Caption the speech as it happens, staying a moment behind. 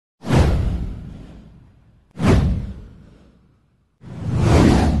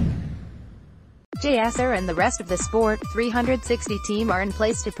JSR and the rest of the Sport 360 team are in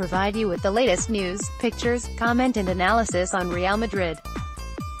place to provide you with the latest news, pictures, comment and analysis on Real Madrid.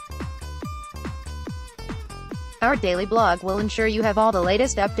 Our daily blog will ensure you have all the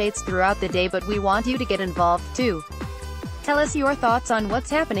latest updates throughout the day, but we want you to get involved too. Tell us your thoughts on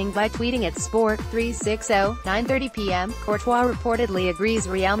what's happening by tweeting at Sport360, 9:30 p.m. Courtois reportedly agrees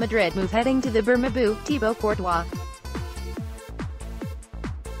Real Madrid move heading to the Bernabeu, Thibaut Courtois.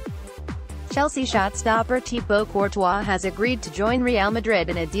 Chelsea shot-stopper Thibaut Courtois has agreed to join Real Madrid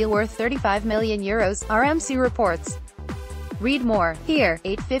in a deal worth €35 million, RMC reports. Read more, here.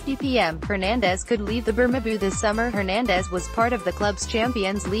 8:50 p.m. Hernandez could leave the Bernabeu this summer. Hernandez was part of the club's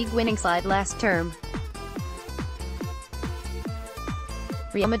Champions League winning side last term.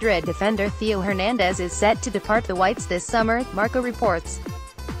 Real Madrid defender Theo Hernandez is set to depart the Whites this summer, Marca reports.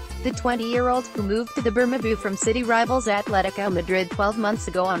 The 20-year-old, who moved to the Bernabeu from city rivals Atletico Madrid 12 months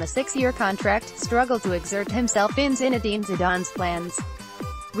ago on a 6-year contract, struggled to exert himself in Zinedine Zidane's plans.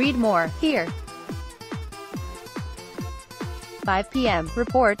 Read more, here. 5 p.m.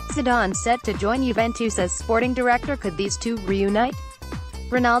 Report, Zidane set to join Juventus as sporting director. Could these two reunite?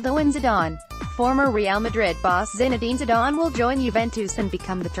 Ronaldo and Zidane. Former Real Madrid boss Zinedine Zidane will join Juventus and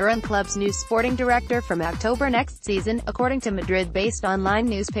become the Turin club's new sporting director from October next season, according to Madrid-based online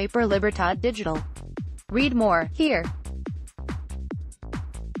newspaper Libertad Digital. Read more, here.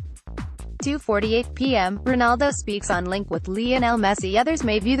 2:48 p.m. Ronaldo speaks on link with Lionel Messi. Others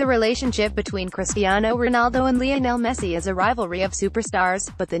may view the relationship between Cristiano Ronaldo and Lionel Messi as a rivalry of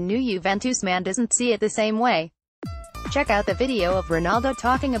superstars, but the new Juventus man doesn't see it the same way. Check out the video of Ronaldo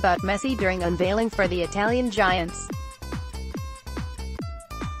talking about Messi during unveiling for the Italian Giants.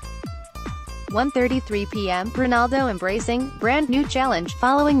 1:33 p.m. Ronaldo embracing brand new challenge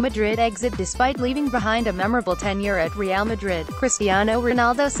following Madrid exit. Despite leaving behind a memorable tenure at Real Madrid, Cristiano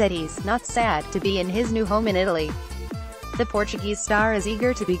Ronaldo said he's not sad to be in his new home in Italy. The Portuguese star is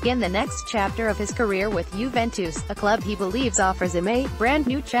eager to begin the next chapter of his career with Juventus, a club he believes offers him a brand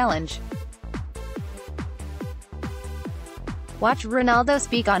new challenge. Watch Ronaldo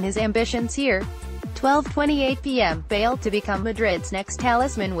speak on his ambitions here. 12:28 p.m. Bale to become Madrid's next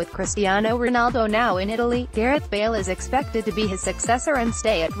talisman. With Cristiano Ronaldo now in Italy, Gareth Bale is expected to be his successor and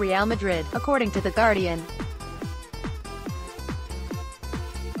stay at Real Madrid, according to The Guardian.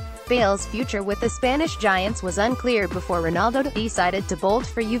 Bale's future with the Spanish Giants was unclear before Ronaldo decided to bolt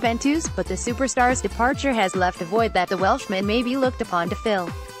for Juventus, but the superstar's departure has left a void that the Welshman may be looked upon to fill.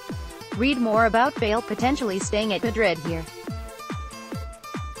 Read more about Bale potentially staying at Madrid here.